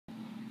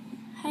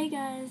Hey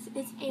guys,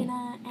 it's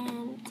Anna,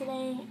 and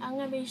today I'm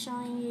going to be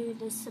showing you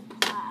the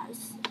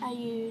supplies I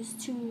use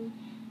to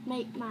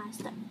make my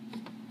stuff.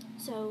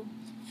 So,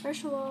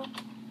 first of all,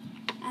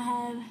 I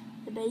have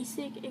the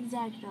basic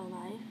X-Acto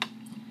knife,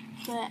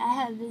 but I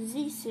have the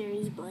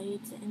Z-Series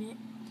blades in it.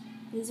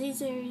 The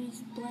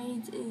Z-Series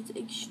blades is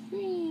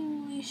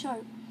extremely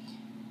sharp,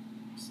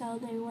 so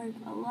they work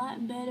a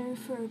lot better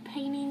for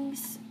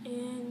paintings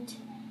and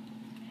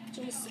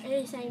just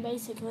anything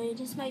basically. It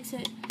just makes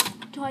it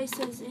twice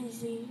as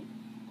easy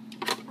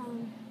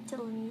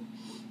telling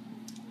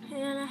you.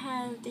 And I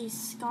have these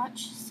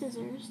Scotch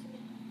scissors,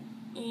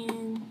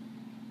 and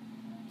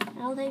I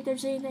don't think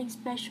there's anything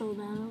special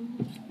about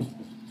them,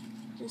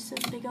 just some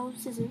big old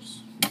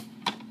scissors.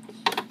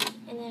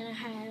 And then I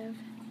have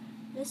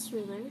this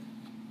ruler. It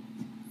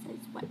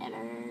says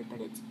whatever,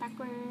 but it's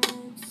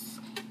backwards,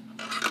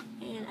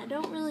 and I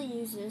don't really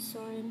use this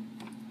one.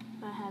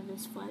 I have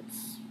this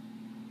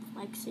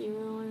flexi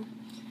ruler.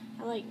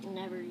 I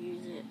never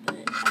use it, but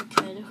I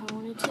could if I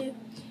wanted to.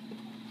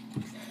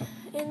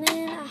 And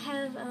then I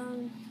have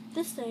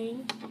this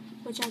thing,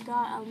 which I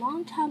got a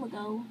long time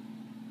ago.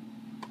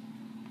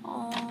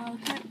 I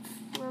can't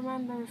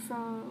remember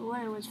from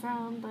where it was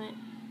from, but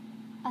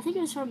I think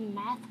it was from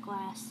math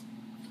class.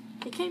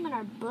 It came in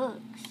our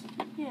books.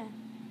 Yeah,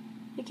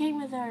 it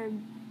came with our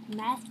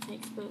math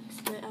textbooks,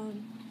 but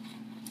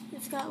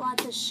it's got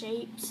lots of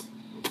shapes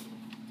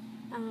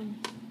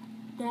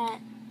that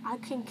I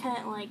can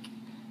cut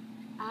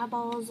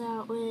eyeballs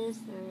out with,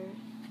 or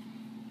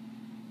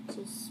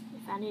just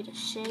if I need a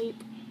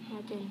shape,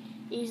 I can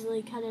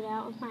easily cut it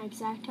out with my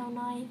X-Acto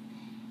knife.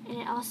 And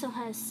it also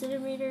has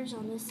centimeters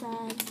on this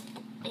side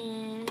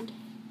and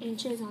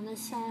inches on this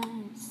side,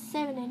 and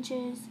 7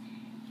 inches.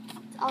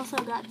 It's also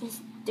got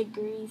this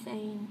degree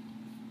thing,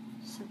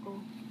 circle.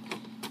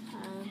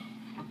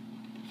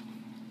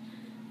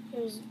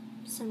 There's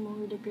some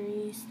more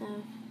degree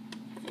stuff,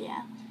 but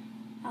yeah,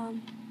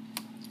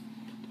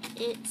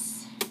 it's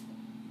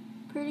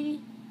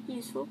pretty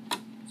useful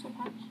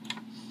sometimes.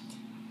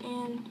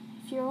 And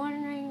if you're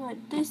wondering what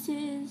this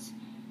is,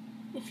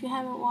 if you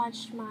haven't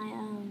watched my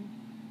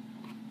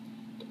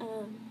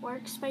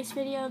workspace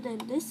video, then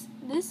this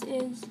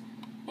is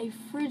a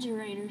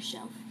refrigerator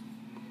shelf.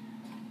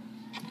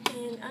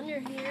 And under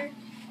here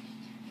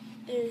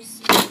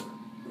there's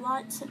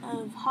lots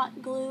of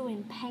hot glue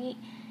and paint.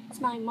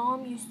 It's my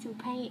mom used to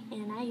paint,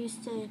 and I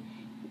used to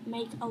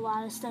make a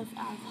lot of stuff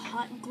out of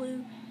hot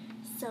glue.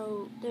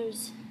 So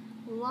there's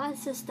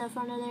lots of stuff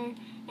under there,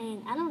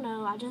 and I don't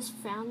know, I just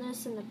found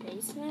this in the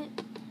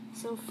basement.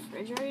 It's a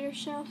refrigerator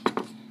shelf,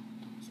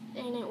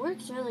 and it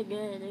works really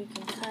good. You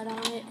can cut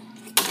on it.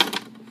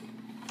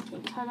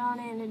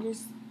 And it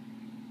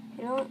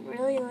don't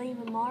really leave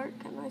a mark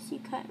unless you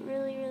cut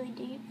really, really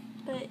deep,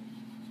 but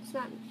it's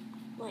not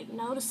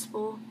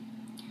noticeable.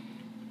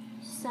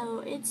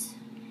 So it's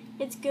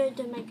good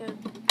to make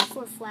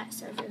for flat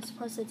surface.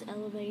 Plus it's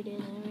elevated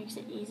and it makes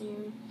it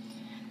easier.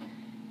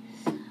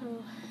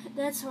 So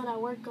that's what I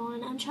work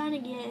on. I'm trying to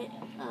get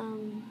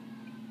an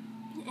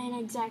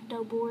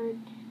X-Acto board.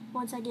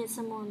 Once I get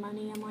some more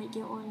money, I might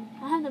get one.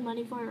 I have the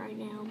money for it right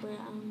now, but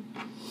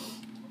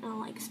I don't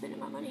like spending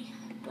my money.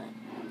 But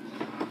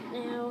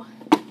now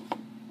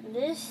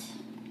this,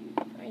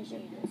 let me show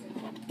you this.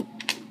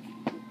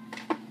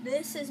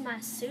 This is my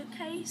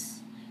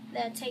suitcase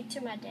that I take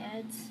to my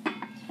dad's.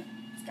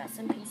 It's got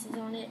some pieces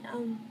on it.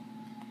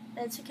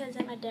 That's because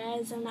at my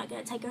dad's I'm not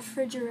gonna take a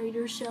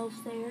refrigerator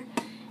shelf there.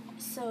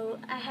 So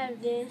I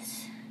have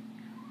this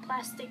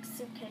plastic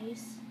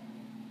suitcase.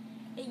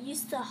 It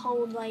used to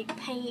hold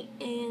paint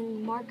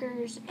and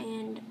markers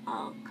and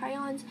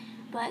crayons,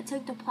 but I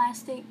took the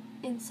plastic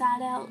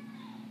inside out,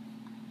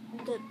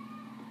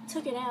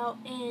 took it out,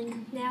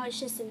 and now it's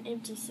just an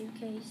empty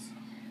suitcase.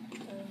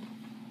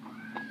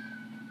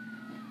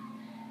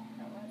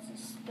 Got lots of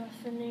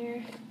stuff in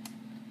there.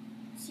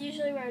 It's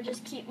usually where I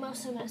just keep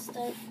most of my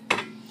stuff.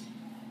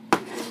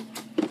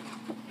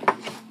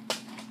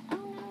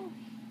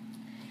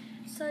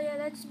 So yeah,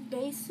 that's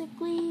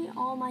basically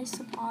all my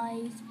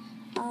supplies.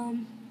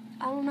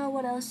 I don't know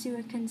what else you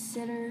would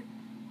consider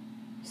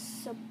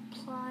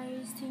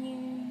supplies to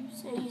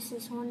use. I use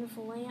this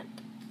wonderful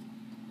lamp.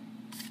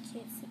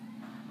 Can't see.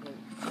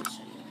 I'll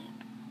show you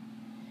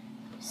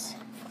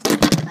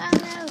the lamp.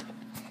 Oh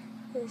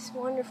no! This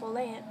wonderful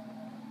lamp.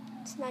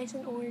 It's nice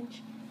and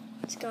orange.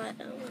 It's got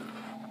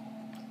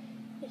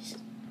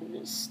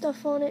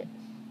stuff on it.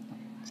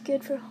 It's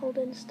good for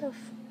holding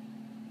stuff.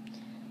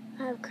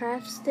 I have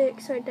craft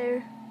sticks right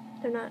there.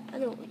 I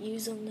don't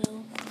use them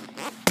though.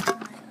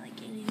 Not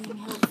anything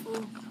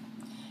helpful.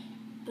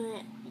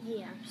 But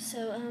yeah,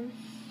 so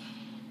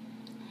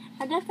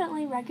I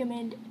definitely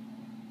recommend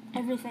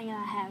everything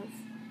I have,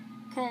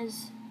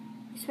 because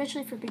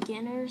especially for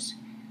beginners,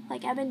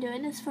 I've been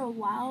doing this for a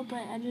while,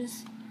 but I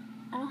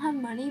don't have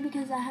money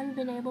because I haven't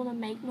been able to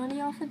make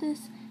money off of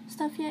this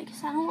stuff yet,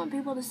 because I don't want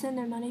people to send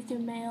their money through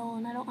mail,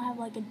 and I don't have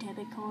a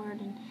debit card.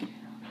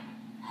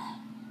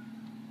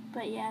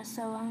 But yeah,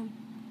 so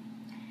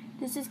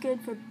this is good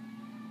for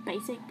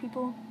basic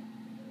people.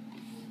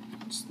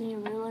 just need a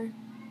ruler,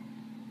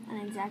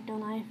 an X-Acto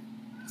knife.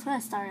 That's what I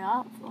started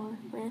off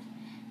with.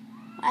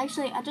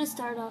 Actually, I just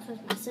started off with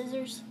my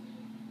scissors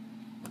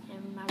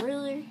and my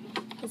ruler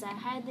because I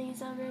had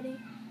these already.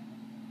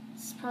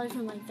 It's probably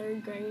from like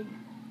 3rd grade,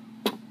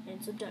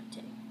 and some duct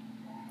tape.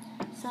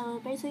 So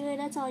basically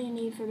that's all you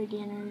need for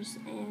beginners,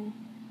 and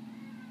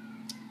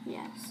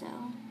yeah, so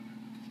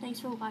thanks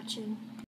for watching.